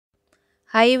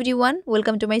Hi everyone,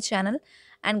 welcome to my channel.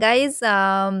 And guys,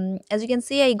 as you can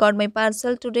see, I got my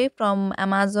parcel today from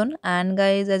Amazon. And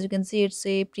guys, as you can see, it's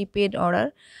a prepaid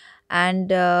order. And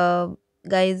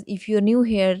guys, if you're new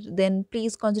here, then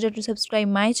please consider to subscribe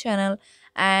my channel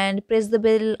and press the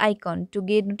bell icon to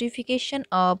get notification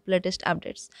of latest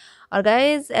updates. Or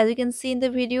guys, as you can see in the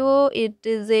video, it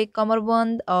is a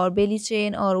kamarbandh or belly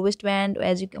chain or waistband,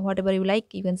 as you can, whatever you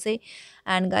like, you can say.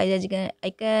 And guys, as you can,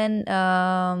 I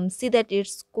can see that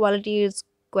its quality is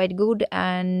quite good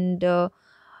and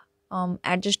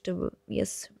adjustable.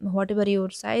 Yes, whatever your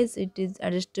size, it is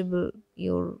adjustable.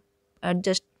 Your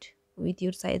adjust with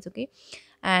your size, okay.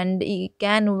 And you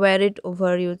can wear it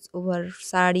over your over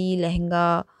sari,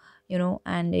 lehenga,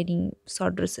 and any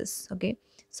short dresses, okay.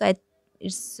 So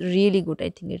it's really good. I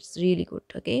think it's really good,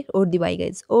 okay. Or the buy,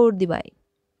 guys, or the buy.